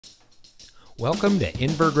Welcome to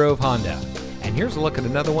Inver Grove Honda, and here's a look at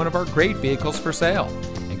another one of our great vehicles for sale.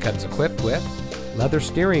 It comes equipped with leather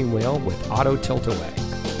steering wheel with auto tilt-away,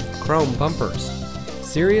 chrome bumpers,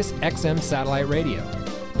 Sirius XM satellite radio,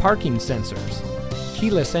 parking sensors,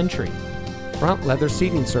 keyless entry, front leather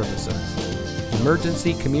seating surfaces,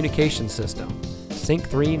 emergency communication system, Sync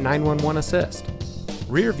 3 911 assist,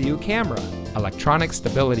 rear view camera, electronic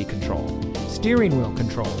stability control, steering wheel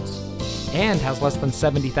controls, and has less than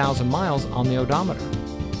 70,000 miles on the odometer.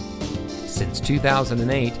 Since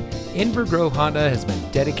 2008, Inver Grove Honda has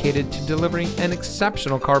been dedicated to delivering an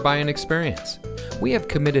exceptional car buying experience. We have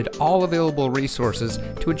committed all available resources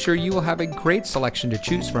to ensure you will have a great selection to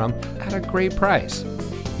choose from at a great price.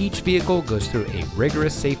 Each vehicle goes through a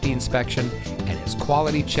rigorous safety inspection and is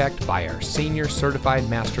quality checked by our senior certified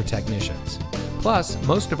master technicians. Plus,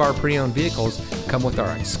 most of our pre-owned vehicles come with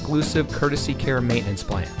our exclusive Courtesy Care maintenance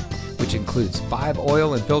plan, which includes 5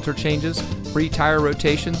 oil and filter changes, free tire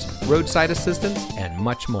rotations, roadside assistance, and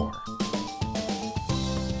much more.